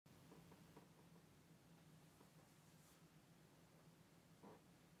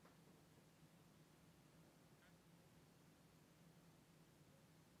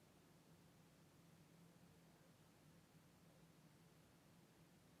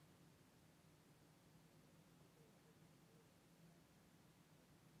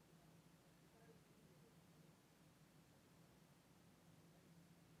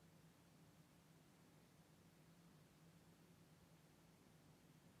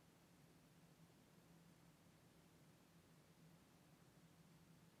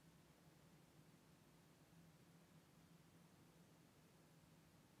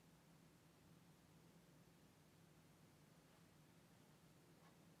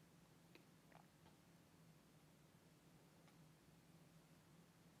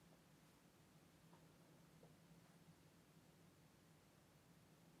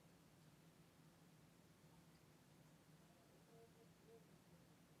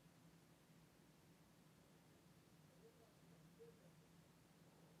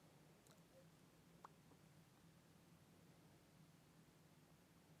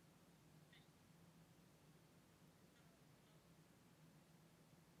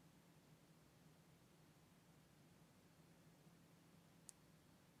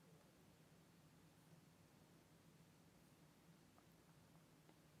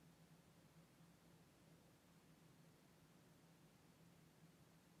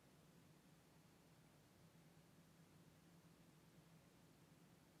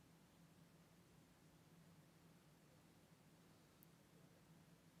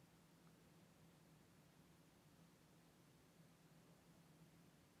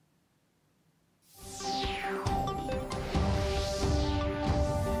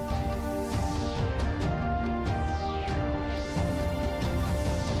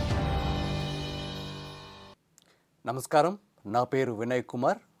నమస్కారం, నా పేరు వినయ్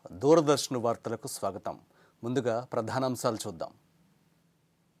కుమార్. దూరదర్శన్ వార్తలకు స్వాగతం. ముందుగా ప్రధానాంశాలు చూద్దాం.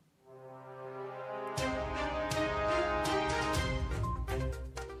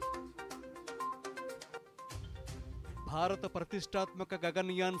 భారత ప్రతిష్టాత్మక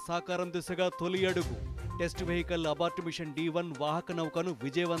గగన్యాన్ సాకారం దిశగా తొలి అడుగు. Test vehicle abort machine D1 వాహక నౌకను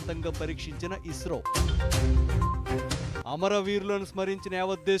విజయవంతంగా పరీక్షించిన ఇస్రో. అమరవీరులను స్మరించిన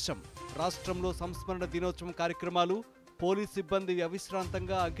యావత్ దేశం. రాష్ట్రంలో సంస్మరణ దినోత్సవం కార్యక్రమాలు. పోలీస్ సిబ్బంది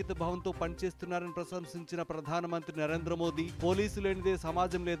అవిశ్రాంతంగా అంకిత భావంతో పనిచేస్తున్నారని ప్రశంసించిన ప్రధానమంత్రి నరేంద్ర మోదీ. పోలీసు లేనిదే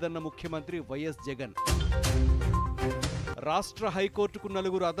సమాజం లేదన్న ముఖ్యమంత్రి వైఎస్ జగన్. రాష్ట్ర హైకోర్టుకు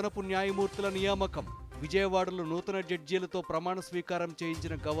 4 అదనపు న్యాయమూర్తుల నియామకం. విజయవాడలో నూతన జడ్జీలతో ప్రమాణ స్వీకారం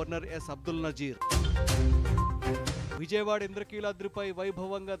చేయించిన గవర్నర్ ఎస్ అబ్దుల్ నజీర్. విజయవాడ ఇంద్రకీలాద్రిపై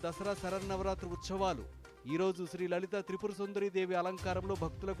వైభవంగా దసరా శరన్నవరాత్రి ఉత్సవాలు. ఈరోజు శ్రీ లలిత త్రిపుర సుందరి దేవి అలంకారంలో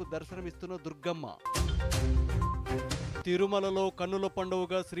భక్తులకు దర్శనమిస్తున్న దుర్గమ్మ. తిరుమలలో కన్నుల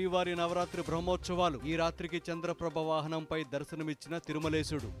పండుగగా శ్రీవారి నవరాత్రి బ్రహ్మోత్సవాలు. ఈ రాత్రికి చంద్రప్రభ వాహనంపై దర్శనమిచ్చిన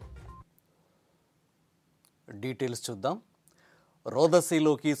తిరుమలేశుడు. డీటెయిల్స్ చూద్దాం.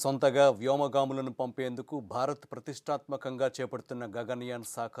 రోదసీలోకి సొంతగా వ్యోమగాములను పంపేందుకు భారత్ ప్రతిష్టాత్మకంగా చేపడుతున్న గగన్యాన్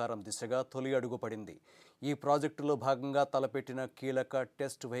సాకారం దిశగా తొలి అడుగు పడింది. ఈ ప్రాజెక్టులో భాగంగా తలపెట్టిన కీలక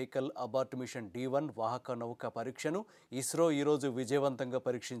test vehicle abort machine D1 వాహక నౌక పరీక్షను ఇస్రో ఈరోజు విజయవంతంగా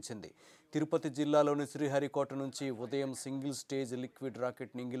పరీక్షించింది. తిరుపతి జిల్లాలోని శ్రీహరికోట నుంచి ఉదయం సింగిల్ స్టేజ్ లిక్విడ్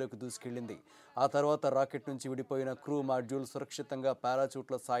రాకెట్ నింగిలోకి దూసుకెళ్లింది. ఆ తర్వాత రాకెట్ నుంచి విడిపోయిన క్రూ మాడ్యూల్ సురక్షితంగా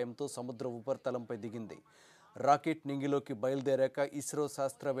పారాచూట్ల సాయంతో సముద్ర ఉపరితలంపై దిగింది. రాకెట్ నింగిలోకి బయలుదేరాక ఇస్రో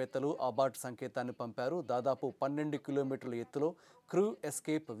శాస్త్రవేత్తలు అబార్ట్ సంకేతాన్ని పంపారు. దాదాపు 12 కిలోమీటర్ల ఎత్తులో క్రూ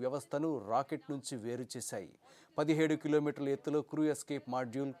ఎస్కేప్ వ్యవస్థను రాకెట్ నుంచి వేరు చేశాయి. 17 కిలోమీటర్ల ఎత్తులో crew escape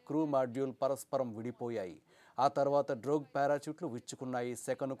module, crew module పరస్పరం విడిపోయాయి. ఆ తర్వాత డ్రోగ్ పారాచూట్లు విచ్చుకున్నాయి.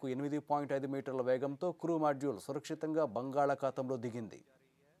 సెకనుకు 8.5 మీటర్ల వేగంతో క్రూ మాడ్యూల్ సురక్షితంగా బంగాళాఖాతంలో దిగింది.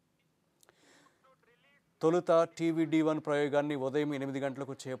 తొలుత TELUGU ప్రయోగాన్ని ఉదయం 8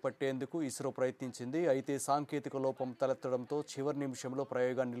 గంటలకు చేపట్టేందుకు ఇస్రో ప్రయత్నించింది. అయితే సాంకేతిక లోపం తలెత్తడంతో చివరి నిమిషంలో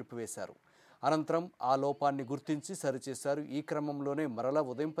ప్రయోగాన్ని నిలిపివేశారు. అనంతరం ఆ లోపాన్ని గుర్తించి సరిచేశారు. ఈ క్రమంలోనే మరలా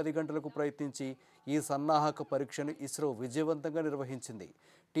ఉదయం 10 గంటలకు ప్రయత్నించి ఈ సన్నాహక పరీక్షను ఇస్రో విజయవంతంగా నిర్వహించింది.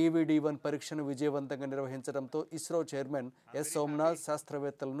 TELUGU పరీక్షను విజయవంతంగా నిర్వహించడంతో ఇస్రో చైర్మన్ ఎస్ సోమనాథ్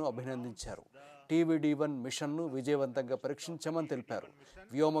శాస్త్రవేత్తలను అభినందించారు. TELUGU మిషన్ను విజయవంతంగా పరీక్షించామని తెలిపారు.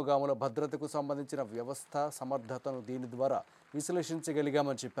 వ్యోమగాముల భద్రతకు సంబంధించిన వ్యవస్థ సమర్థతను దీని ద్వారా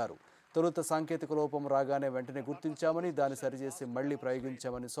విశ్లేషించగలిగామని చెప్పారు. తొలుత సాంకేతిక లోపం రాగానే వెంటనే గుర్తించామని, దాన్ని సరిచేసి మళ్లీ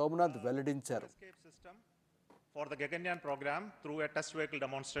ప్రయోగించామని సోమనాథ్ వెల్లడించారు. For the Gaganyaan program through a test vehicle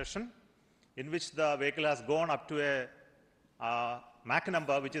demonstration in which the vehicle has gone up to a Mach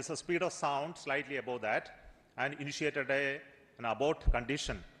number which is a speed of sound slightly above that and initiated an abort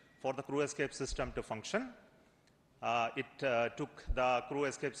condition for the crew escape system to function. The crew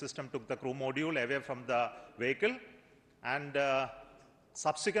escape system took the crew module away from the vehicle and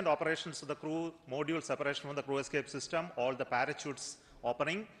subsequent operations of the crew module separation from the crew escape system, all the parachutes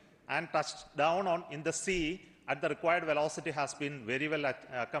opening and touched down in the sea at the required velocity has been very well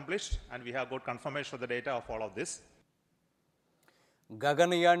accomplished, and we have got confirmation of the data of all of this.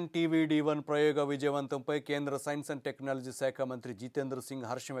 Gaganyaan TELUGU ప్రయోగ విజయవంతంపై కేంద్ర science and technology శాఖ మంత్రి జితేంద్ర సింగ్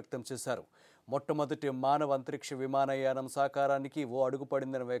హర్షం వ్యక్తం చేశారు. మొట్టమొదటి మానవ అంతరిక్ష విమానయానం సాకారానికి ఓ అడుగు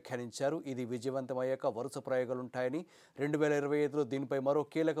పడిందని వ్యాఖ్యానించారు. ఇది విజయవంతమయ్యాక వరుస ప్రయోగాలుంటాయని, 2025లో దీనిపై మరో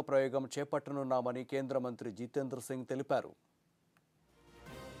కీలక ప్రయోగం చేపట్టనున్నామని కేంద్ర మంత్రి జితేంద్ర సింగ్ తెలిపారు.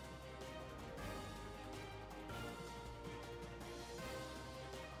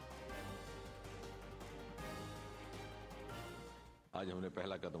 आज हमने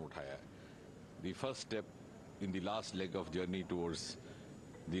पहला कदम उठाया है. The first step in the last leg of journey towards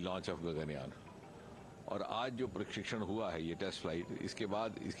the launch of Gaganyaan. और आज जो प्रशिक्षण हुआ है, ये टेस्ट फ्लाइट, इसके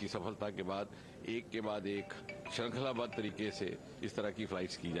बाद इसकी सफलता के बाद एक श्रृंखलाबद्ध तरीके से इस तरह की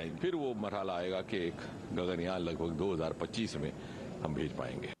फ्लाइट्स की जाएंगी. फिर वो मरहला आएगा कि एक गगनयान लगभग 2025 में हम भेज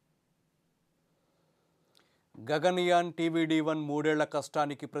पाएंगे. గగన్యాన్ TELUGU 3 ఏళ్ల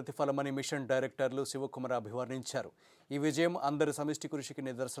కష్టానికి ప్రతిఫలమని మిషన్ డైరెక్టర్లు శివకుమార్ అభివర్ణించారు. ఈ విజయం అందరి సమిష్టి కృషికి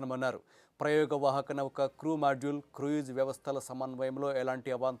నిదర్శనమన్నారు. ప్రయోగ వాహక నౌక, క్రూ మాడ్యూల్, క్రూయిజ్ వ్యవస్థల సమన్వయంలో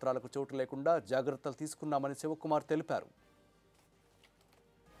ఎలాంటి అవాంతరాలకు చోటు లేకుండా జాగ్రత్తలు తీసుకున్నామని శివకుమార్ తెలిపారు.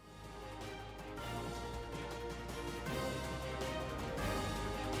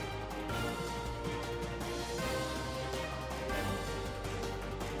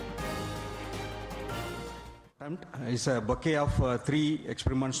 It's a bouquet of 3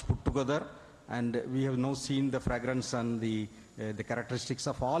 experiments put together, and we have now seen the fragrance and the characteristics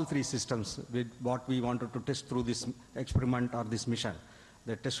of all 3 systems with what we wanted to test through this experiment or this mission.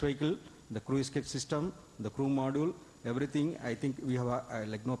 The test vehicle the crew escape system, the crew module, everything. I think we have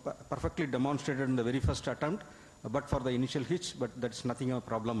perfectly demonstrated in the very first attempt, but for the initial hitch, but that's nothing a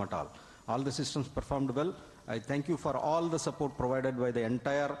problem at all. All the systems performed well. I thank you for all the support provided by the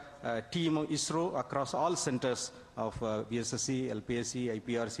entire team of ISRO across all centers of VSSC, LPSC,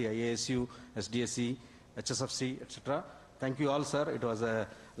 IPRC, IASU, SDSC, HSFC, etc. Thank you all, sir. It was a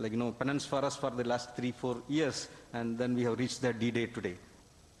penance for us for the last 3-4 years, and then we have reached the D-Day today.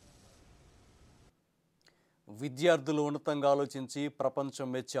 విద్యార్థులు ఉన్నతంగా ఆలోచించి ప్రపంచం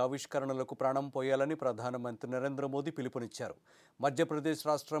మెచ్చే ఆవిష్కరణలకు ప్రాణం పోయాలని ప్రధానమంత్రి నరేంద్ర మోదీ పిలుపునిచ్చారు. మధ్యప్రదేశ్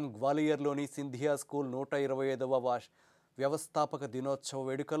రాష్ట్రం గ్వాలియర్లోని సింధియా స్కూల్ 125వ వ్యవస్థాపక దినోత్సవ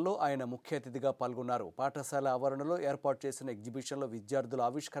వేడుకల్లో ఆయన ముఖ్య అతిథిగా పాల్గొన్నారు. పాఠశాల ఆవరణలో ఏర్పాటు చేసిన ఎగ్జిబిషన్లో విద్యార్థుల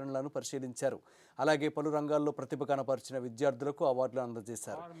ఆవిష్కరణలను పరిశీలించారు. అలాగే పలు రంగాల్లో ప్రతిభ కనపరిచిన విద్యార్థులకు అవార్డులు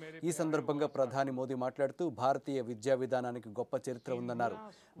అందజేశారు. ఈ సందర్భంగా ప్రధాని మోదీ మాట్లాడుతూ భారతీయ విద్యా విధానానికి గొప్ప చరిత్ర ఉందన్నారు.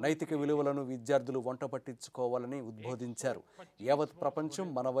 నైతిక విలువలను విద్యార్థులు వంట పట్టించుకోవాలని ఉద్బోధించారు. యావత్ ప్రపంచం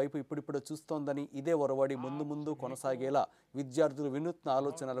మన వైపు ఇప్పుడిప్పుడు చూస్తోందని, ఇదే ఒరవడి ముందు ముందు కొనసాగేలా విద్యార్థులు వినూత్న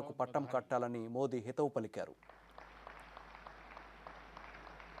ఆలోచనలకు పట్టం కట్టాలని మోదీ హితవు పలికారు.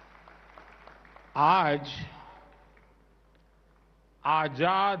 आज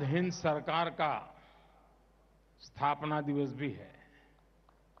आजाद हिंद सरकार का स्थापना दिवस भी है।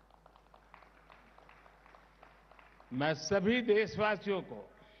 मैं सभी देशवासियों को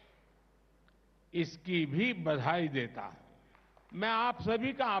इसकी भी बधाई देता हूं। मैं आप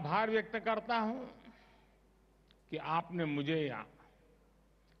सभी का आभार व्यक्त करता हूं कि आपने मुझे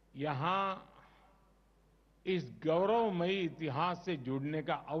यहां इस गौरवमयी इतिहास से जुड़ने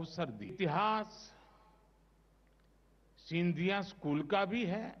का अवसर दी। इतिहास सिंधिया स्कूल का भी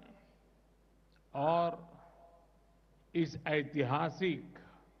है और इस ऐतिहासिक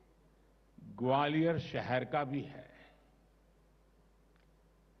ग्वालियर शहर का भी है।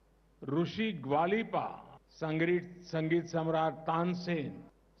 ऋषि ग्वालिपा, संगीत सम्राट तानसेन,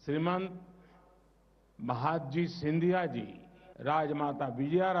 श्रीमंत महादजी सिंधिया जी, राजमाता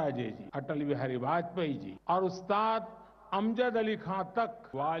विजया राजे जी, अटल बिहारी वाजपेयी जी और उस्ताद अमजद अली खां तक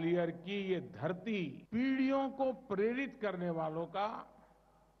ग्वालियर की ये धरती पीढ़ियों को प्रेरित करने वालों का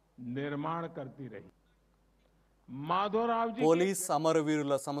निर्माण करती रही। పోలీస్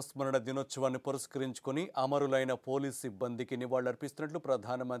అమరవీరుల సంస్మరణ దినోత్సవాన్ని పురస్కరించుకుని అమరులైన పోలీస్ సిబ్బందికి నివాళులర్పిస్తున్నట్లు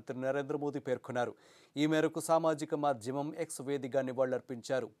ప్రధానమంత్రి నరేంద్ర మోదీ పేర్కొన్నారు. ఈ మేరకు సామాజిక మాధ్యమం ఎక్స్ వేదికగా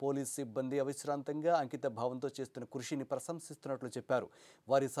నివాళులర్పించారు. పోలీస్ సిబ్బంది అవిశ్రాంతంగా అంకిత భావంతో చేస్తున్న కృషిని ప్రశంసిస్తున్నట్లు చెప్పారు.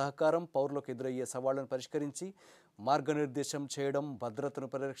 వారి సహకారం పౌరులకు ఎదురయ్యే సవాళ్లను పరిష్కరించి మార్గనిర్దేశం చేయడం, భద్రతను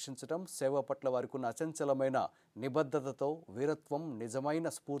పరిరక్షించడం, సేవ పట్ల వారికి ఉన్న అచంచలమైన నిబద్ధతతో వీరత్వం నిజమైన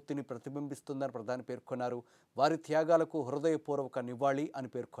స్ఫూర్తిని ప్రతిబింబిస్తుందని ప్రధాని పేర్కొన్నారు. వారి త్యాగాలకు హృదయపూర్వక నివాళి అని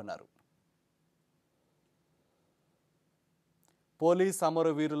పేర్కొన్నారు. పోలీస్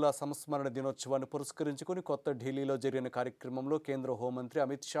అమరవీరుల సంస్మరణ దినోత్సవాన్ని పురస్కరించుకుని కొత్త ఢిల్లీలో జరిగిన కార్యక్రమంలో కేంద్ర హోంమంత్రి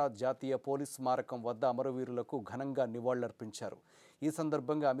అమిత్ షా జాతీయ పోలీస్ స్మారకం వద్ద అమరవీరులకు ఘనంగా నివాళులర్పించారు. ఈ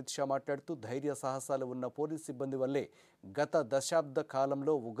సందర్భంగా అమిత్ షా మాట్లాడుతూ ధైర్య సాహసాలు ఉన్న పోలీస్ సిబ్బంది వల్లే గత దశాబ్ద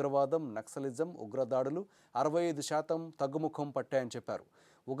కాలంలో ఉగ్రవాదం, నక్సలిజం, ఉగ్రదాడులు 65% తగ్గుముఖం పట్టాయని చెప్పారు.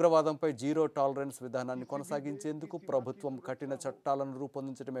 ఉగ్రవాదంపై జీరో టాలరెన్స్ విధానాన్ని కొనసాగించేందుకు ప్రభుత్వం కఠిన చట్టాలను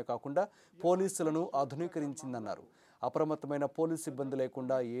రూపొందించడమే కాకుండా పోలీసులను ఆధునీకరించిందన్నారు. అప్రమత్తమైన పోలీస్ సిబ్బంది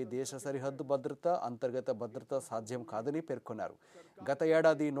లేకుండా ఏ దేశ సరిహద్దు భద్రత, అంతర్గత భద్రత సాధ్యం కాదని పేర్కొన్నారు. గత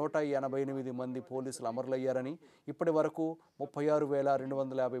ఏడాది 188 మంది పోలీసులు అమరులయ్యారని, ఇప్పటి వరకు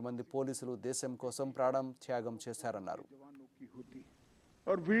 36,250 మంది పోలీసులు దేశం కోసం ప్రాణం త్యాగం చేశారన్నారు.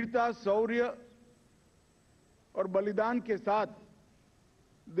 और वीरता, शौर्य और बलिदान के साथ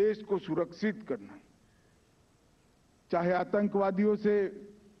देश को सुरक्षित करना, चाहे आतंकवादियों से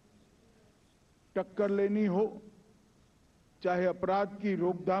टक्कर लेनी हो, चाहे अपराध की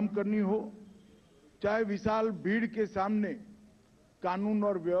रोकथाम करनी हो, चाहे विशाल भीड़ के सामने कानून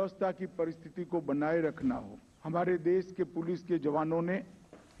और व्यवस्था की परिस्थिति को बनाए रखना हो, हमारे देश के पुलिस के जवानों ने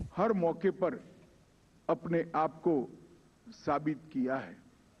हर मौके पर अपने आप को साबित किया है.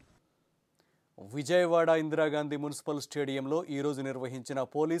 విజయవాడ ఇందిరాగాంధీ మున్సిపల్ స్టేడియంలో ఈరోజు నిర్వహించిన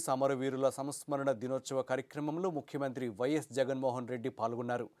పోలీస్ అమరవీరుల సంస్మరణ దినోత్సవ కార్యక్రమంలో ముఖ్యమంత్రి వైఎస్ జగన్మోహన్ రెడ్డి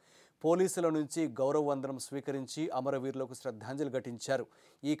పాల్గొన్నారు. పోలీసుల నుంచి గౌరవ వందనం స్వీకరించి అమరవీరులకు శ్రద్ధాంజలి ఘటించారు.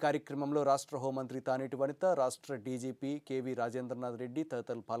 ఈ కార్యక్రమంలో రాష్ట్ర హోంమంత్రి తానేటి వనిత, రాష్ట్ర డీజీపీ కేవీ రాజేంద్రనాథ్ రెడ్డి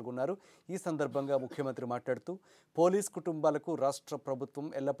తదితరులు పాల్గొన్నారు. ఈ సందర్భంగా ముఖ్యమంత్రి మాట్లాడుతూ పోలీస్ కుటుంబాలకు రాష్ట్ర ప్రభుత్వం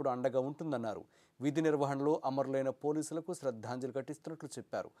ఎల్లప్పుడూ అండగా ఉంటుందన్నారు. విధి నిర్వహణలో అమరులైన పోలీసులకు శ్రద్ధాంజలి ఘటిస్తున్నట్లు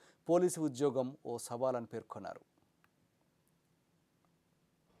చెప్పారు. పోలీసు ఉద్యోగం ఓ సవాలని పేర్కొన్నారు.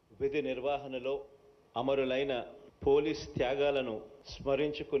 విధి నిర్వహణలో అమరులైన పోలీస్ త్యాగాలను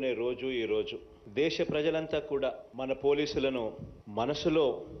స్మరించుకునే రోజు ఈ రోజు. దేశ ప్రజలంతా కూడా మన పోలీసులను మనసులో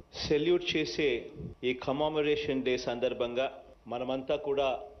సెల్యూట్ చేసే ఈ కమామరేషన్ డే సందర్భంగా మనమంతా కూడా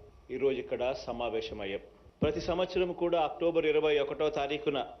ఈరోజు ఇక్కడ సమావేశమయ్యాం. ప్రతి సంవత్సరం కూడా అక్టోబర్ 21వ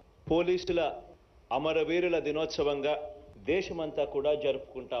తారీఖున పోలీసుల అమరవీరుల దినోత్సవంగా దేశమంతా కూడా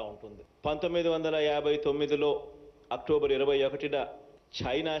జరుపుకుంటా ఉంటుంది. 1959లో అక్టోబర్ 21న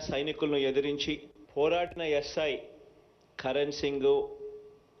చైనా సైనికులను ఎదిరించి పోరాడిన ఎస్ఐ కరణ్ సింగ్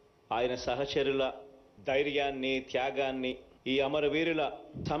ఆయన సహచరుల ధైర్యాన్ని, త్యాగాన్ని ఈ అమరవీరుల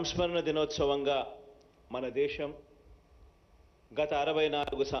సంస్మరణ దినోత్సవంగా మన దేశం గత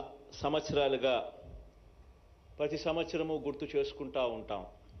 64 సంవత్సరాలుగా ప్రతి సంవత్సరము గుర్తు చేసుకుంటూ ఉంటాం.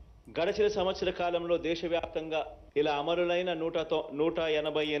 గడిచిన సంవత్సర కాలంలో దేశవ్యాప్తంగా ఇలా అమరులైన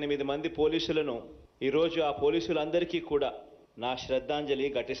 188 మంది పోలీసులను ఈరోజు ఆ పోలీసులందరికీ కూడా నా శ్రద్ధాంజలి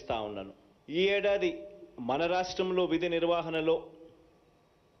ఘటిస్తా ఉన్నాను. ఈ ఏడాది మన రాష్ట్రంలో విధి నిర్వహణలో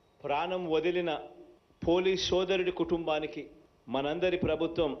ప్రాణం వదిలిన పోలీస్ సోదరుడి కుటుంబానికి మనందరి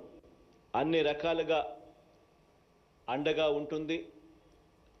ప్రభుత్వం అన్ని రకాలుగా అండగా ఉంటుంది,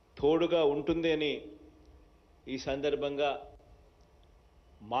 తోడుగా ఉంటుంది అని ఈ సందర్భంగా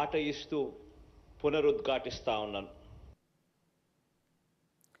మాట ఇస్తూ పునరుద్ఘాటిస్తా ఉన్నాను.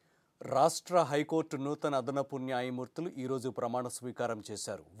 రాష్ట్ర హైకోర్టు నూతన అదనపు న్యాయమూర్తులు ఈరోజు ప్రమాణ స్వీకారం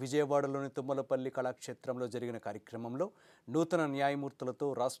చేశారు. విజయవాడలోని తుమ్మలపల్లి కళాక్షేత్రంలో జరిగిన కార్యక్రమంలో నూతన న్యాయమూర్తులతో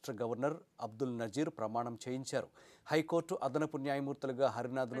రాష్ట్ర గవర్నర్ అబ్దుల్ నజీర్ ప్రమాణం చేయించారు. హైకోర్టు అదనపు న్యాయమూర్తులుగా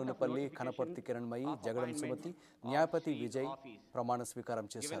హరినాథ్ నూనెపల్లి, కనపర్తి కిరణ్మయి, జగడం సుమతి, న్యాయపతి విజయ్ ప్రమాణ స్వీకారం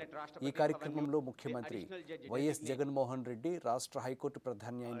చేశారు. ఈ కార్యక్రమంలో ముఖ్యమంత్రి వైఎస్ జగన్మోహన్ రెడ్డి, రాష్ట్ర హైకోర్టు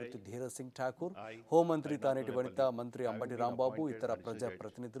ప్రధాన న్యాయమూర్తి ధీరజ్ సింగ్ ఠాకూర్, హోంమంత్రి తానేటి వనిత, మంత్రి అంబటి రాంబాబు, ఇతర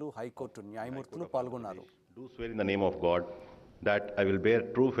ప్రజాప్రతినిధులు, హైకోర్టు న్యాయమూర్తులు పాల్గొన్నారు. Do swear in the name of God that I will bear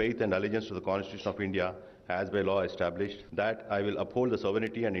true faith and allegiance to the Constitution of India as by law established, that I will uphold the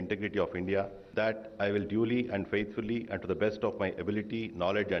sovereignty and integrity of India, that I will duly and faithfully and to the best of my ability,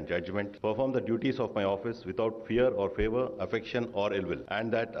 knowledge and judgment perform the duties of my office without fear or favor, affection or ill will, and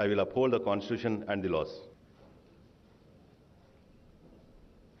that I will uphold the Constitution and the laws.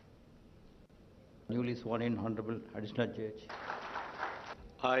 Newly sworn in Honorable Additional Judge.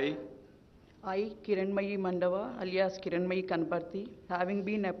 I, Kiranmayi Mandava, alias Kiranmayi Kanparthi, having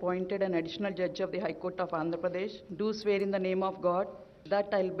been appointed an additional judge of the High Court of Andhra Pradesh, do swear in the name of God that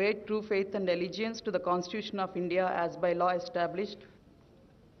I will bear true faith and allegiance to the Constitution of India as by law established.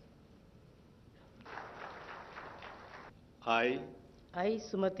 I,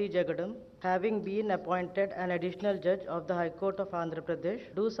 Sumati Jagadam, having been appointed an additional judge of the High Court of Andhra Pradesh,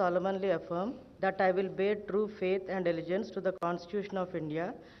 do solemnly affirm that I will bear true faith and allegiance to the Constitution of India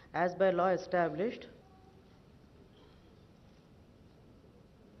as by law established.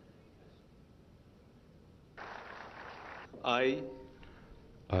 I,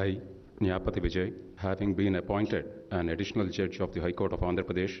 Nyapati Vijay, having been appointed an additional judge of the High Court of Andhra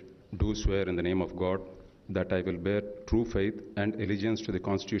Pradesh, do swear in the name of God that I will bear true faith and allegiance to the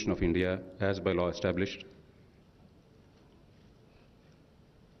Constitution of India as by law established.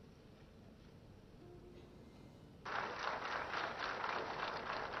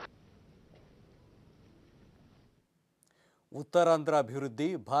 Uttarandhra అభివృద్ధి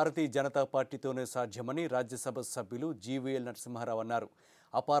భారతీయ జనతా పార్టీతోనే సాధ్యమని రాజ్యసభ సభ్యులు జీవీఎల్ నరసింహారావు అన్నారు.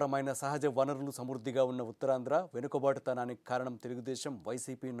 అపారమైన సహజ వనరులు సమృద్ధిగా ఉన్న ఉత్తరాంధ్ర వెనుకబాటుతనానికి కారణం తెలుగుదేశం,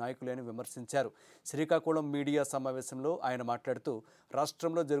 వైసీపీ నాయకులే అని విమర్శించారు. శ్రీకాకుళం మీడియా సమావేశంలో ఆయన మాట్లాడుతూ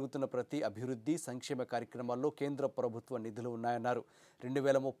రాష్ట్రంలో జరుగుతున్న ప్రతి అభివృద్ధి, సంక్షేమ కార్యక్రమాల్లో కేంద్ర ప్రభుత్వ నిధులు ఉన్నాయన్నారు.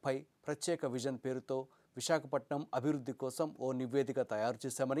 2030 ప్రత్యేక విజన్ పేరుతో విశాఖపట్నం అభివృద్ధి కోసం ఓ నివేదిక తయారు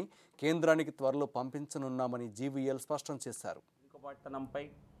చేశామని, కేంద్రానికి త్వరలో పంపించనున్నామని జీవీఎల్ స్పష్టం చేశారు. వెనుకబాటుతనంపై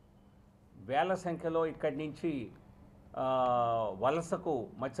వేల సంఖ్యలో ఇక్కడి నుంచి వలసకు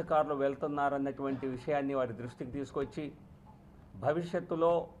మత్స్యకారులు వెళ్తున్నారన్నటువంటి విషయాన్ని వారి దృష్టికి తీసుకొచ్చి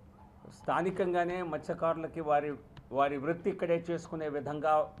భవిష్యత్తులో స్థానికంగానే మత్స్యకారులకి వారి వృత్తి ఇక్కడే చేసుకునే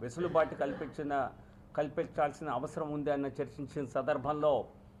విధంగా వెసులుబాటు కల్పించాల్సిన అవసరం ఉంది అన్న చర్చించిన సందర్భంలో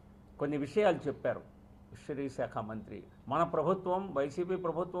కొన్ని విషయాలు చెప్పారు ఫిషరీస్ శాఖ మంత్రి. మన ప్రభుత్వం, వైసీపీ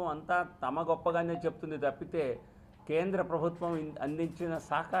ప్రభుత్వం అంతా తమ గొప్పగానే చెప్తుంది తప్పితే కేంద్ర ప్రభుత్వం అందించిన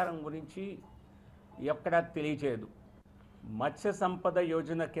సహకారం గురించి ఎక్కడా తెలియచేయదు. మత్స్య సంపద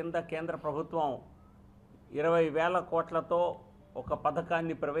యోజన కింద కేంద్ర ప్రభుత్వం 20,000 కోట్లతో ఒక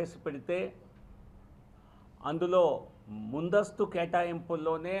పథకాన్ని ప్రవేశపెడితే అందులో ముందస్తు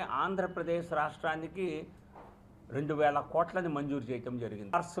కేటాయింపుల్లోనే ఆంధ్రప్రదేశ్ రాష్ట్రానికి 2,000 కోట్లని మంజూరు చేయటం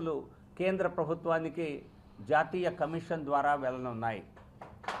జరిగింది. పార్సలు కేంద్ర ప్రభుత్వానికి జాతీయ కమిషన్ ద్వారా వెళ్ళనున్నాయి.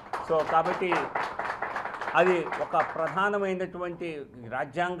 సో కాబట్టి అది ఒక ప్రధానమైనటువంటి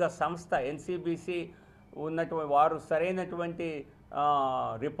రాజ్యాంగ సంస్థ ఎన్సీబీసీ ఉన్నటువంటి వారు సరైనటువంటి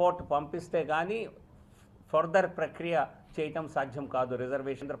రిపోర్ట్ పంపిస్తే కానీ ఫర్దర్ ప్రక్రియ చేయటం సాధ్యం కాదు.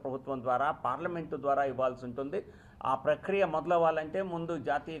 రిజర్వేషన్ ప్రభుత్వం ద్వారా పార్లమెంటు ద్వారా ఇవ్వాల్సి ఉంటుంది. ఆ ప్రక్రియ మొదలవ్వాలంటే ముందు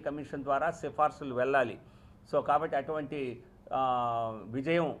జాతీయ కమిషన్ ద్వారా సిఫార్సులు వెళ్ళాలి. సో కాబట్టి అటువంటి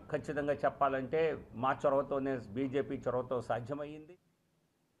విజయం ఖచ్చితంగా చెప్పాలంటే మా చొరవతోనే, బీజేపీ చొరవతో సాధ్యమయ్యింది.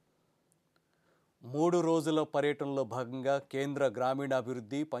 3 రోజుల పర్యటనలో భాగంగా కేంద్ర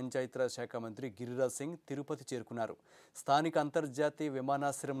గ్రామీణాభివృద్ధి పంచాయతీరాజ్ శాఖ మంత్రి గిరిరాజ్ సింగ్ తిరుపతి చేరుకున్నారు. స్థానిక అంతర్జాతీయ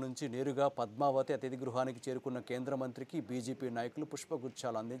విమానాశ్రయం నుంచి నేరుగా పద్మావతి అతిథి గృహానికి చేరుకున్న కేంద్ర మంత్రికి బీజేపీ నాయకులు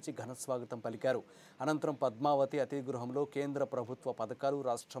పుష్పగుచ్చాలు అందించి ఘనస్వాగతం పలికారు. అనంతరం పద్మావతి అతిథి గృహంలో కేంద్ర ప్రభుత్వ పథకాలు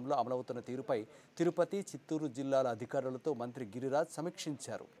రాష్ట్రంలో అమలవుతున్న తీరుపై తిరుపతి, చిత్తూరు జిల్లాల అధికారులతో మంత్రి గిరిరాజ్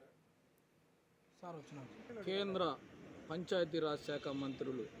సమీక్షించారు. కేంద్ర పంచాయతీరాజ్ శాఖ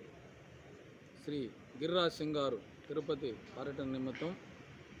మంత్రులు శ్రీ గిరిరాజ్ సింగ్ గారు తిరుపతి పర్యటన నిమిత్తం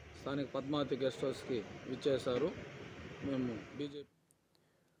స్థానిక పద్మావతి గెస్ట్ హౌస్కి విచ్చేశారు. మేము బీజేపీ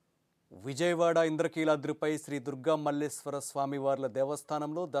విజయవాడ ఇంద్రకీలాద్రిపై శ్రీ దుర్గా మల్లేశ్వర స్వామివార్ల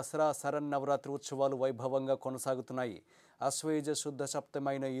దేవస్థానంలో దసరా శరన్నవరాత్రి ఉత్సవాలు వైభవంగా కొనసాగుతున్నాయి. ఆశ్వయుజ శుద్ధ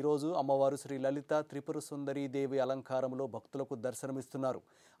సప్తమైన ఈరోజు అమ్మవారు శ్రీ లలిత త్రిపుర సుందరీ దేవి అలంకారంలో భక్తులకు దర్శనమిస్తున్నారు.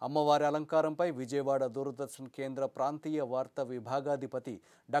 అమ్మవారి అలంకారంపై విజయవాడ దూరదర్శన్ కేంద్ర ప్రాంతీయ వార్తా విభాగాధిపతి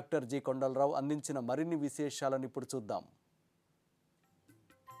డాక్టర్ జి కొండలరావు అందించిన మరిన్ని విశేషాలను ఇప్పుడు చూద్దాం.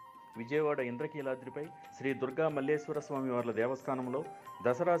 విజయవాడ ఇంద్రకీలాద్రిపై శ్రీ దుర్గా మల్లేశ్వర స్వామివార్ల దేవస్థానంలో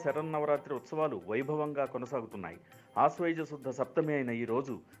దసరా శరన్నవరాత్రి ఉత్సవాలు వైభవంగా కొనసాగుతున్నాయి. ఆశ్వయుజ శుద్ధ సప్తమి అయిన ఈ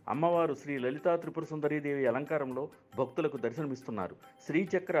రోజు అమ్మవారు శ్రీ లలితా త్రిపుర సుందరీదేవి అలంకారంలో భక్తులకు దర్శనమిస్తున్నారు.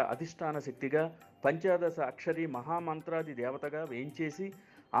 శ్రీచక్ర అధిష్టాన శక్తిగా, పంచాదశ అక్షరి మహామంత్రాది దేవతగా వేయించేసి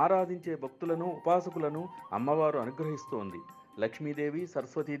ఆరాధించే భక్తులను, ఉపాసకులను అమ్మవారు అనుగ్రహిస్తోంది. లక్ష్మీదేవి,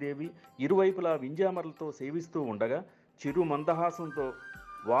 సరస్వతీదేవి ఇరువైపులా వింజామరలతో సేవిస్తూ ఉండగా చిరు మందహాసంతో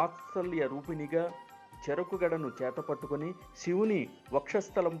వాత్సల్య రూపిణిగా చెరకుగడను చేతపట్టుకుని శివుని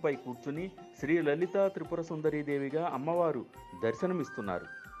వక్షస్థలంపై కూర్చుని శ్రీ లలితా త్రిపుర సుందరీదేవిగా అమ్మవారు దర్శనమిస్తున్నారు.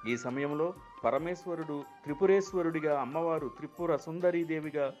 ఈ సమయంలో పరమేశ్వరుడు త్రిపురేశ్వరుడిగా, అమ్మవారు త్రిపుర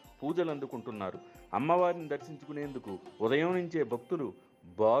సుందరీదేవిగా పూజలు అందుకుంటున్నారు. అమ్మవారిని దర్శించుకునేందుకు ఉదయం నుంచే భక్తులు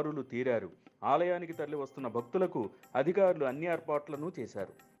బారులు తీరారు. ఆలయానికి తరలి వస్తున్న భక్తులకు అధికారులు అన్ని ఏర్పాట్లను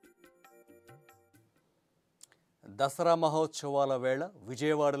చేశారు. దసరా మహోత్సవాల వేళ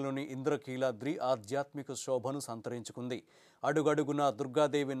విజయవాడలోని ఇంద్రకీలాద్రి ఆధ్యాత్మిక శోభను సంతరించుకుంది. అడుగడుగునా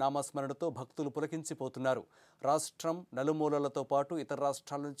దుర్గాదేవి నామస్మరణతో భక్తులు పులకించిపోతున్నారు. రాష్ట్రం నలుమూలలతో పాటు ఇతర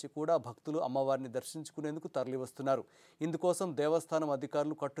రాష్ట్రాల నుంచి కూడా భక్తులు అమ్మవారిని దర్శించుకునేందుకు తరలివస్తున్నారు. ఇందుకోసం దేవస్థానం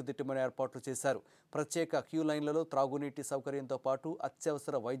అధికారులు కట్టుదిట్టమైన ఏర్పాట్లు చేశారు. ప్రత్యేక క్యూ లైన్లలో త్రాగునీటి సౌకర్యంతో పాటు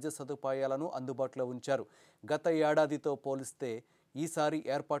అత్యవసర వైద్య సదుపాయాలను అందుబాటులో ఉంచారు. గత ఏడాదితో పోలిస్తే ఈసారి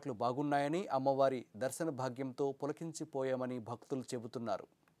ఏర్పాట్లు బాగున్నాయని, అమ్మవారి దర్శన భాగ్యంతో పులకించిపోయామని భక్తులు చెబుతున్నారు.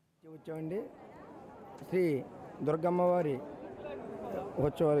 వచ్చామండి శ్రీ దుర్గమ్మవారి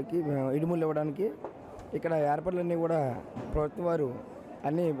ఉత్సవాలకి ఇడుములు ఇవ్వడానికి. ఇక్కడ ఏర్పాట్లన్నీ కూడా ప్రభుత్వం వారు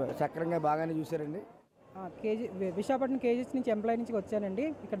అన్నీ సక్రంగా బాగానే చూశారండి. విశాఖపట్నం కేజీస్ నుంచి ఎంప్లాయీ నుంచి వచ్చానండి.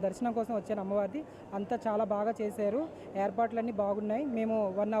 ఇక్కడ దర్శనం కోసం వచ్చాను అమ్మవారిది. అంతా చాలా బాగా చేశారు, ఏర్పాట్లన్నీ బాగున్నాయి. మేము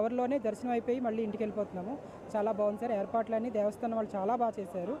 1 అవర్లోనే దర్శనం అయిపోయి మళ్ళీ ఇంటికి వెళ్ళిపోతున్నాము. చాలా బాగుంది సార్, ఏర్పాట్లన్నీ దేవస్థానం వాళ్ళు చాలా బాగా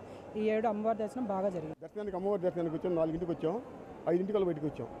చేశారు. ఈ ఏడు అమ్మవారి దర్శనం బాగా జరిగింది. దర్శనానికి అమ్మవారి దర్శనానికి వచ్చాం, 4ంటికి వచ్చాం, 5ంటికల్లా బయటకు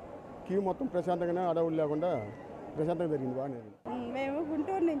వచ్చాం. క్యూ మొత్తం ప్రశాంతంగానే, అడవులు లేకుండా ప్రశాంతంగా జరిగింది. బాగానే. మేము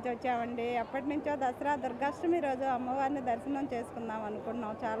గుంటూరు నుంచి వచ్చామండి. ఎప్పటి నుంచో దసరా దుర్గాష్టమి రోజు అమ్మవారిని దర్శనం చేసుకుందాం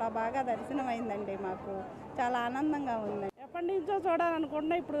అనుకున్నాం. చాలా బాగా దర్శనం అయిందండి. మాకు చాలా ఆనందంగా ఉంది. ఎప్పటి నుంచో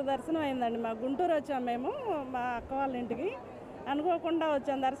చూడాలనుకుంటున్నాం, ఇప్పుడు దర్శనం అయిందండి. మా గుంటూరు వచ్చాం మేము, మా అక్క వాళ్ళ ఇంటికి. అనుకోకుండా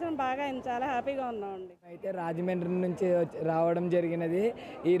వచ్చాం, దర్శనం బాగా అయింది, చాలా హ్యాపీగా ఉన్నామండి. అయితే రాజమండ్రి నుంచి రావడం జరిగినది.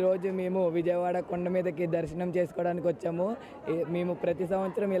 ఈరోజు మేము విజయవాడ కొండ మీదకి దర్శనం చేసుకోవడానికి వచ్చాము. మేము ప్రతి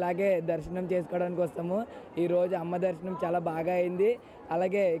సంవత్సరం ఇలాగే దర్శనం చేసుకోవడానికి వస్తాము. ఈరోజు అమ్మ దర్శనం చాలా బాగా అయింది.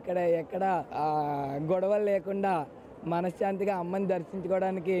 అలాగే ఇక్కడ ఎక్కడ గొడవలు లేకుండా మనశ్శాంతిగా అమ్మని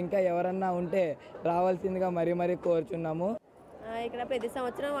దర్శించుకోవడానికి ఇంకా ఎవరన్నా ఉంటే రావాల్సిందిగా మరీ కోరుచున్నాము. ఇక్కడ ప్రతి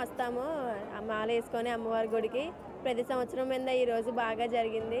సంవత్సరం వస్తాము మాల వేసుకొని అమ్మవారి గుడికి. ప్రతి సంవత్సరం మీద ఈరోజు బాగా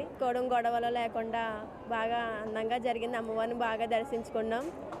జరిగింది. గొడవలు లేకుండా బాగా అందంగా జరిగింది. అమ్మవారిని బాగా దర్శించుకున్నాం.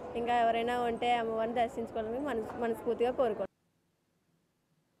 ఇంకా ఎవరైనా ఉంటే అమ్మవారిని దర్శించుకోవాలని మనస్ఫూర్తిగా కోరుకుంటున్నాం.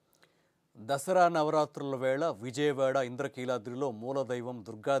 దసరా నవరాత్రుల వేళ విజయవాడ ఇంద్రకీలాద్రిలో మూలదైవం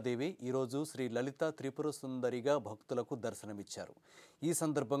దుర్గాదేవి ఈరోజు శ్రీ లలిత త్రిపుర సుందరిగా భక్తులకు దర్శనమిచ్చారు. ఈ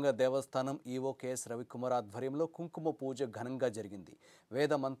సందర్భంగా దేవస్థానం ఈవో కెఎస్ రవికుమార్ ఆధ్వర్యంలో కుంకుమ పూజ ఘనంగా జరిగింది.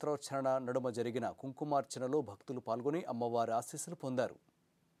 వేద మంత్రోచ్చరణ నడుమ జరిగిన కుంకుమార్చనలో భక్తులు పాల్గొని అమ్మవారి ఆశీస్సులు పొందారు.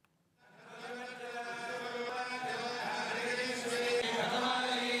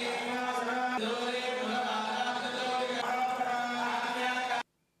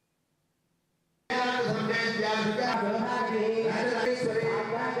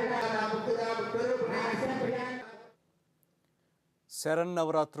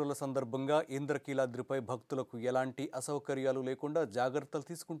 శరన్నవరాత్రుల సందర్భంగా ఇంద్రకీలాద్రిపై భక్తులకు ఎలాంటి అసౌకర్యాలు లేకుండా జాగ్రత్తలు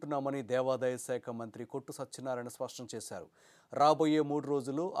తీసుకుంటున్నామని దేవాదాయ శాఖ మంత్రి కొట్టు సత్యనారాయణ స్పష్టం చేశారు. రాబోయే 3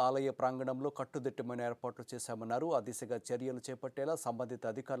 రోజులు ఆలయ ప్రాంగణంలో కట్టుదిట్టమైన ఏర్పాట్లు చేశామన్నారు. ఆ దిశగా చర్యలు చేపట్టేలా సంబంధిత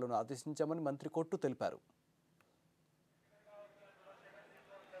అధికారులను ఆదేశించామని మంత్రి కొట్టు తెలిపారు.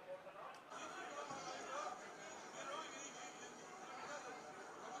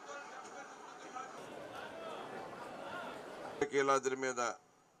 కీలాద్రి మీద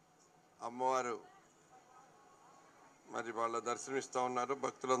అమ్మవారు మరి వాళ్ళ దర్శనమిస్తూ ఉన్నారు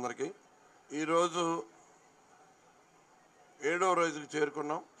భక్తులందరికీ. ఈరోజు 7వ రోజుకి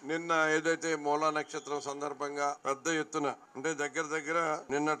చేరుకున్నాం. నిన్న ఏదైతే మూలా నక్షత్రం సందర్భంగా పెద్ద ఎత్తున అంటే దగ్గర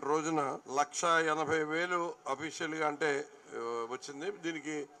నిన్నటి రోజున 1,80,000 అఫీషియల్ గా అంటే వచ్చింది.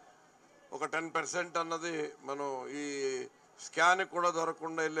 దీనికి ఒక 10% అన్నది మనం ఈ స్కాన్ కూడా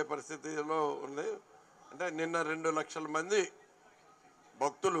దొరకకుండా వెళ్ళే పరిస్థితిలో ఉంది. అంటే నిన్న 2 లక్షల మంది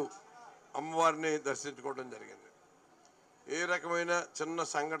భక్తులు అమ్మవారిని దర్శించుకోవడం జరిగింది. ఏ రకమైన చిన్న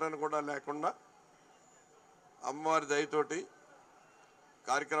సంఘటన కూడా లేకుండా అమ్మవారి దయతోటి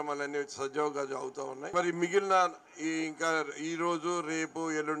కార్యక్రమాలన్నీ సజావుగా అవుతూ ఉన్నాయి. మరి మిగిలిన ఇంకా ఈరోజు రేపు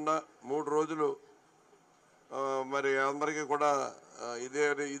ఎల్లుండ 3 రోజులు మరి అందరికీ కూడా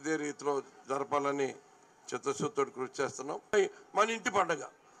ఇదే రీతిలో జరపాలని చిత్తశుద్ధితో కృషి చేస్తున్నాం. మన ఇంటి పండుగ.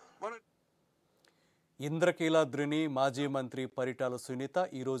 ఇంద్రకీలాద్రిని మాజీ మంత్రి పరిటాల సునీత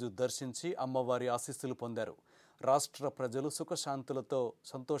ఈరోజు దర్శించి అమ్మవారి ఆశీస్సులు పొందారు. రాష్ట్ర ప్రజలు సుఖశాంతులతో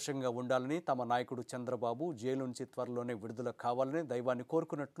సంతోషంగా ఉండాలని, తమ నాయకుడు చంద్రబాబు జైలు నుంచి త్వరలోనే విడుదల కావాలని దైవాన్ని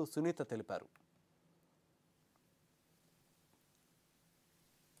కోరుకున్నట్లు సునీత తెలిపారు.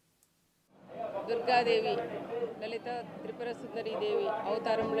 దుర్గాదేవి లలిత త్రిపుర సుందరి దేవి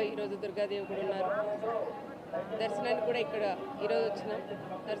అవతారంలో ఈరోజు దుర్గాదేవి కూడా ఉన్నారు. దర్శనానికి కూడా ఇక్కడ ఈరోజు వచ్చినాం.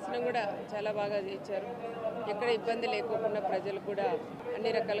 దర్శనం కూడా చాలా బాగా చేశారు. ఎక్కడ ఇబ్బంది లేకోకుండా ప్రజలు కూడా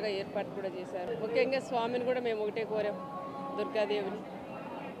అన్ని రకాలుగా ఏర్పాటు కూడా చేశారు. ముఖ్యంగా స్వామిని కూడా మేము ఒకటే కోరాం, దుర్గాదేవిని.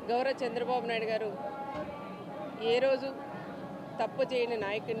 గౌరవ చంద్రబాబు నాయుడు గారు ఏ రోజు తప్పు చేయని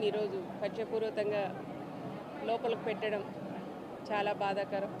నాయకుడిని ఈరోజు కక్షపూర్వకంగా లోపలికి పెట్టడం చాలా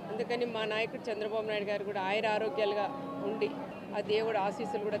బాధాకరం. అందుకని మా నాయకుడు చంద్రబాబు నాయుడు గారు కూడా ఆరోగ్యాలుగా ఉండి ఆ దేవుడు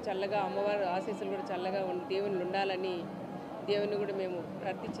ఆశీస్సులు కూడా చల్లగా, అమ్మవారి ఆశీస్సులు కూడా చల్లగా ఉండి దేవుని ఉండాలని దేవుని కూడా మేము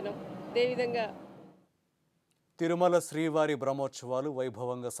ప్రార్థించినాం. అదేవిధంగా తిరుమల శ్రీవారి బ్రహ్మోత్సవాలు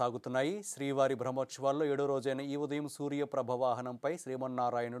వైభవంగా సాగుతున్నాయి. శ్రీవారి బ్రహ్మోత్సవాల్లో 7వ రోజైన ఈ ఉదయం సూర్యప్రభ వాహనంపై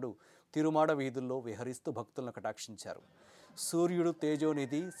శ్రీమన్నారాయణుడు తిరుమాడ వీధుల్లో విహరిస్తూ భక్తులను కటాక్షించారు. సూర్యుడు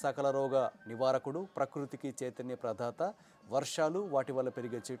తేజోనిధి, సకల రోగ నివారకుడు, ప్రకృతికి చైతన్య ప్రదాత, వర్షాలు, వాటి వల్ల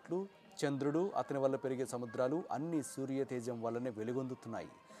పెరిగే చెట్లు, చంద్రుడు, అతని వల్ల పెరిగే సముద్రాలు అన్నీ సూర్య తేజం వల్లనే వెలుగొందుతున్నాయి.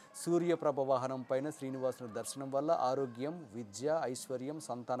 సూర్యప్రభ వాహనం పైన శ్రీనివాసుని దర్శనం వల్ల ఆరోగ్యం, విద్య, ఐశ్వర్యం,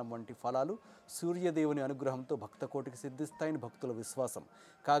 సంతానం వంటి ఫలాలు సూర్యదేవుని అనుగ్రహంతో భక్తకోటికి సిద్ధిస్తాయని భక్తుల విశ్వాసం.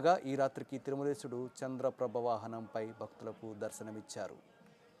 కాగా ఈ రాత్రికి తిరుమలేశుడు చంద్రప్రభ వాహనంపై భక్తులకు దర్శనమిచ్చారు.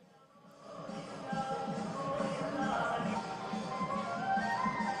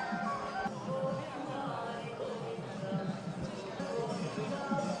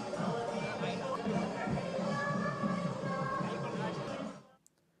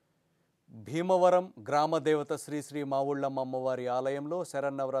 భీమవరం గ్రామ దేవత శ్రీ శ్రీ మావుళ్ళమ్మ అమ్మవారి ఆలయంలో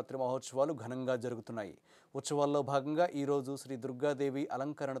శరన్నవరాత్రి మహోత్సవాలు ఘనంగా జరుగుతున్నాయి. ఉత్సవాల్లో భాగంగా ఈరోజు శ్రీ దుర్గాదేవి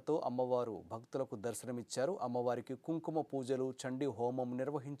అలంకరణతో అమ్మవారు భక్తులకు దర్శనమిచ్చారు. అమ్మవారికి కుంకుమ పూజలు, చండీ హోమం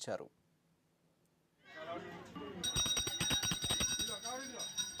నిర్వహించారు.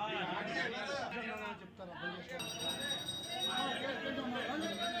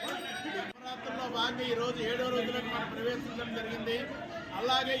 ఈరోజు 7వ రోజులకు మనం ప్రవేశించడం జరిగింది.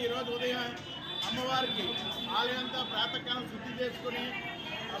 అలాగే ఈరోజు ఉదయం అమ్మవారికి ఆలయంతా ప్రాతకాలం శుద్ధి చేసుకుని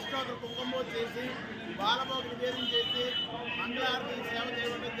అష్టోత్తర కుంకుమ చేసి బాలభోగ నివేదన చేసి మంగళారతి సేవ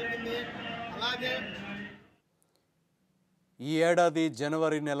చేయడం జరిగింది. అలాగే ఈ ఏడాది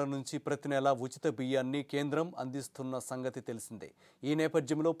జనవరి నెల నుంచి ప్రతి నెల ఉచిత బియ్యాన్ని కేంద్రం అందిస్తున్న సంగతి తెలిసిందే. ఈ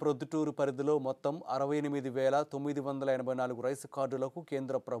నేపథ్యంలో ప్రొద్దుటూరు పరిధిలో మొత్తం 68,984 రైస్ కార్డులకు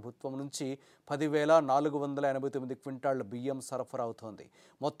కేంద్ర ప్రభుత్వం నుంచి 10,489 క్వింటాళ్ల బియ్యం సరఫరా అవుతోంది.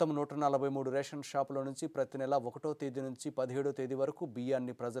 మొత్తం 143 రేషన్ షాపుల నుంచి ప్రతి నెల 1వ తేదీ నుంచి 17వ తేదీ వరకు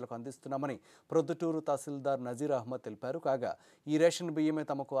బియ్యాన్ని ప్రజలకు అందిస్తున్నామని ప్రొద్దుటూరు తహసీల్దార్ నజీర్ అహ్మద్ తెలిపారు. కాగా ఈ రేషన్ బియ్యమే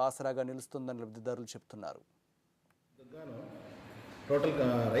తమకు ఆసరాగా నిలుస్తుందని లబ్ధిదారులు చెబుతున్నారు. టోటల్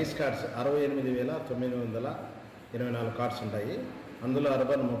రైస్ కార్డ్స్ 68,924 కార్డ్స్ ఉంటాయి. అందులో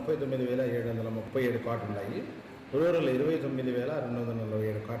అర్బన్ 39,737 కార్డు ఉన్నాయి. రూరల్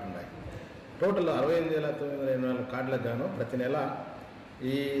 29,247 కార్డు ఉన్నాయి. టోటల్ 68,924 కార్డులకు గాను ప్రతి నెల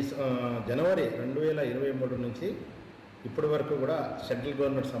ఈ జనవరి 2023 నుంచి ఇప్పటి వరకు కూడా సెంట్రల్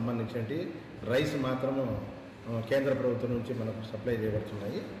గవర్నమెంట్ సంబంధించిన రైస్ మాత్రము కేంద్ర ప్రభుత్వం నుంచి మనకు సప్లై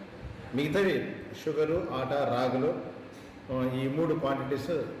చేయబడుతున్నాయి. మిగతావి షుగరు, ఆటా, రాగులు ఈ 3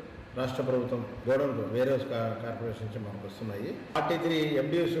 క్వాంటిటీస్ రాష్ట్ర ప్రభుత్వం గోడౌన్లు వేరే కార్పొరేషన్ నుంచి మనకు వస్తున్నాయి. 43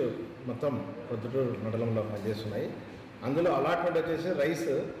 MDUs మొత్తం ప్రొద్దుటూరు మండలంలో పనిచేస్తున్నాయి. అందులో అలాట్మెంట్ వచ్చేసి రైస్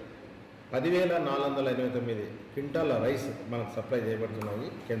 10,489 క్వింటాల రైస్ మనకు సప్లై చేయబడుతున్నాయి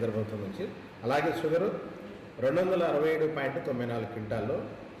కేంద్ర ప్రభుత్వం నుంచి. అలాగే షుగరు 267.94 క్వింటాల్లో,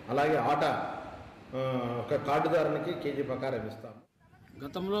 అలాగే ఆటా ఒక కార్డుదారునికి కేజీ ప్రకారం ఇస్తాం.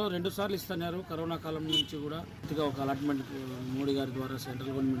 గతంలో 2 సార్లు ఇస్తున్నారు. కరోనా కాలం నుంచి కూడా పూర్తిగా ఒక అలాట్మెంట్ మోడీ గారి ద్వారా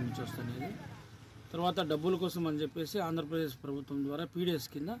సెంట్రల్ గవర్నమెంట్ నుంచి వస్తున్నది. తర్వాత డబ్బుల కోసం అని చెప్పేసి ఆంధ్రప్రదేశ్ ప్రభుత్వం ద్వారా పీడిఎస్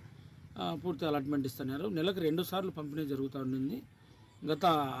కింద పూర్తి అలాట్మెంట్ ఇస్తున్నారు. నెలకు 2 సార్లు పంపిణీ జరుగుతూ ఉండింది. గత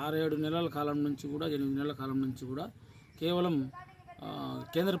 6-7 నెలల కాలం నుంచి కూడా 8 నెలల కాలం నుంచి కూడా కేవలం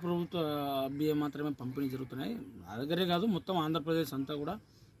కేంద్ర ప్రభుత్వ బియ్యం మాత్రమే పంపిణీ జరుగుతున్నాయి. నా దగ్గరే కాదు, మొత్తం ఆంధ్రప్రదేశ్ అంతా కూడా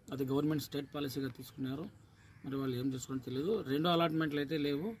అది గవర్నమెంట్ స్టేట్ పాలసీగా తీసుకున్నారు. మరి వాళ్ళు ఏం చేసుకోవడం తెలియదు. 2 అలాట్మెంట్లు అయితే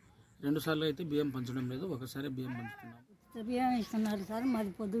లేవు. 2 సార్లు అయితే బియ్యం పంచడం లేదు, ఒకసారి బియ్యం పంచుతున్నాం. బియ్యం ఇస్తున్నారు సార్.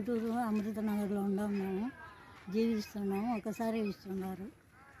 మాది పొద్దుటూరు అమృతనగర్లో ఉన్నాము, జీవిస్తున్నాము. ఒకసారి ఇస్తున్నారు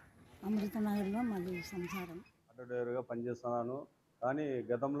అమృతనగర్లో, మాది సంసారం. ఆటో డ్రైవర్గా పనిచేస్తున్నాను. కానీ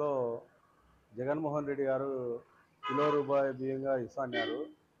గతంలో జగన్మోహన్ రెడ్డి గారు కిలో రూపాయి బియ్యంగా ఇస్తున్నారు.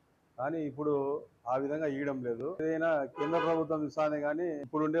 కానీ ఇప్పుడు ఆ విధంగా ఇవ్వడం లేదు. ఏదైనా కేంద్ర ప్రభుత్వం ఇస్తానే కానీ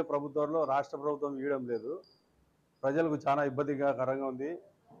ఇప్పుడుండే ప్రభుత్వంలో రాష్ట్ర ప్రభుత్వం ఇవ్వడం లేదు. ప్రజలకు చాలా ఇబ్బందికరంగా ఉంది.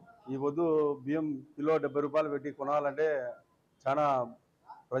 ఈ పొద్దు బియ్యం కిలో 70 రూపాయలు పెట్టి కొనాలంటే చాలా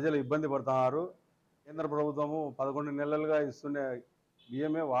ప్రజలు ఇబ్బంది పడుతున్నారు. కేంద్ర ప్రభుత్వము 11 నెలలుగా ఇస్తున్న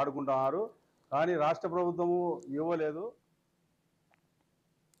బియ్యమే వాడుకుంటున్నారు. కానీ రాష్ట్ర ప్రభుత్వము ఇవ్వలేదు.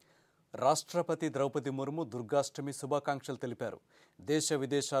 రాష్ట్రపతి ద్రౌపది ముర్ము దుర్గాష్టమి శుభాకాంక్షలు తెలిపారు. దేశ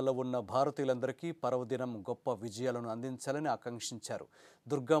విదేశాల్లో ఉన్న భారతీయులందరికీ పర్వదినం గొప్ప విజయాలను అందించాలని ఆకాంక్షించారు.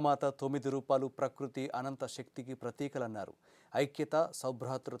 దుర్గామాత 9 రూపాలు ప్రకృతి అనంత శక్తికి ప్రతీకలన్నారు. ఐక్యత,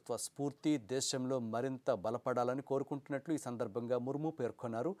 సౌభ్రాతృత్వ స్ఫూర్తి దేశంలో మరింత బలపడాలని కోరుకుంటున్నట్లు ఈ సందర్భంగా ముర్ము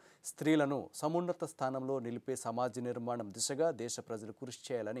పేర్కొన్నారు. స్త్రీలను సమున్నత స్థానంలో నిలిపే సమాజ నిర్మాణం దిశగా దేశ ప్రజలు కృషి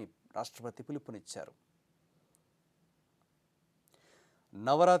చేయాలని రాష్ట్రపతి పిలుపునిచ్చారు.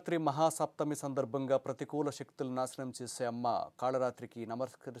 నవరాత్రి మహాసప్తమి సందర్భంగా ప్రతికూల శక్తులు నాశనం చేసే అమ్మ కాళరాత్రికి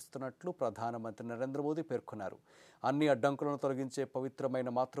నమస్కరిస్తున్నట్లు ప్రధానమంత్రి నరేంద్ర మోదీ పేర్కొన్నారు. అన్ని అడ్డంకులను తొలగించే పవిత్రమైన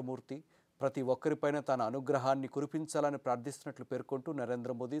మాతృమూర్తి ప్రతి ఒక్కరిపైన తన అనుగ్రహాన్ని కురిపించాలని ప్రార్థిస్తున్నట్లు పేర్కొంటూ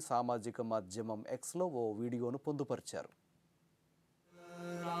నరేంద్ర మోదీ సామాజిక మాధ్యమం ఎక్స్లో ఓ వీడియోను పొందుపరిచారు.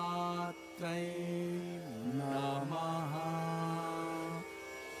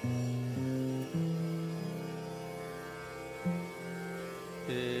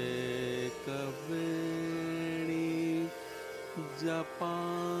 जपा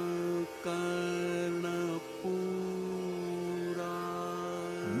कर्णपूरा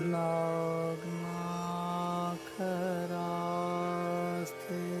नागनाखरा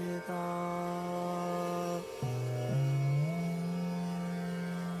स्थिता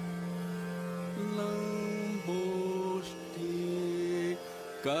लंबोष्ठी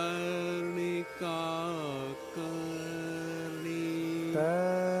कर्णिका कर्णी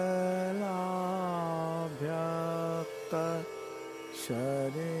तैलाभ्यक्त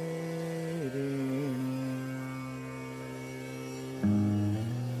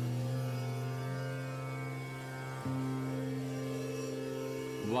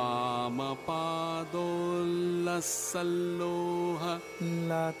वामपादोल्लसल्लोह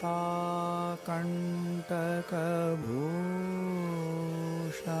लता कंटकभूषणा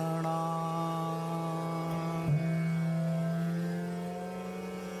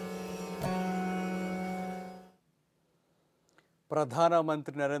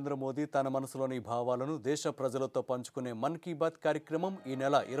ప్రధానమంత్రి నరేంద్ర మోదీ తన మనసులోని భావాలను దేశ ప్రజలతో పంచుకునే మన్ కీ బాత్ కార్యక్రమం ఈ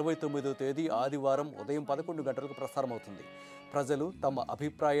నెల 29వ తేదీ ఆదివారం ఉదయం 11 గంటలకు ప్రసారమవుతుంది. ప్రజలు తమ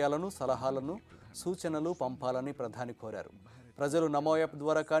అభిప్రాయాలను, సలహాలను, సూచనలు పంపాలని ప్రధాని కోరారు. ప్రజలు నమో యాప్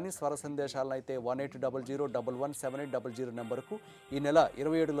ద్వారా కానీ స్వర సందేశాలను అయితే 1800117800 నెంబర్కు ఈ నెల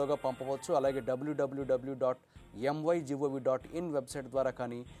 27లోగా పంపవచ్చు. అలాగే www.mygov.in వెబ్సైట్ ద్వారా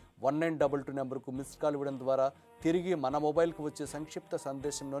కానీ 1922 నెంబర్కు మిస్డ్ కాల్ ఇవ్వడం ద్వారా తిరిగి మన మొబైల్కు వచ్చే సంక్షిప్త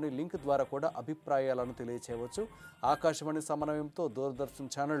సందేశంలోని లింక్ ద్వారా కూడా అభిప్రాయాలను తెలియచేయవచ్చు. ఆకాశవాణి సమన్వయంతో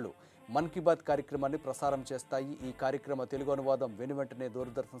దూరదర్శన్ ఛానళ్లు మన్ కీ బాత్ కార్యక్రమాన్ని ప్రసారం చేస్తాయి. ఈ కార్యక్రమ తెలుగు అనువాదం వెనువెంటనే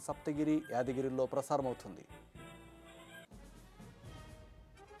దూరదర్శన్ సప్తగిరి, యాదగిరిలో ప్రసారమవుతుంది.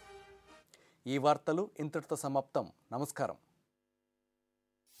 ఈ వార్తలు ఇంతటితో సమాప్తం. నమస్కారం.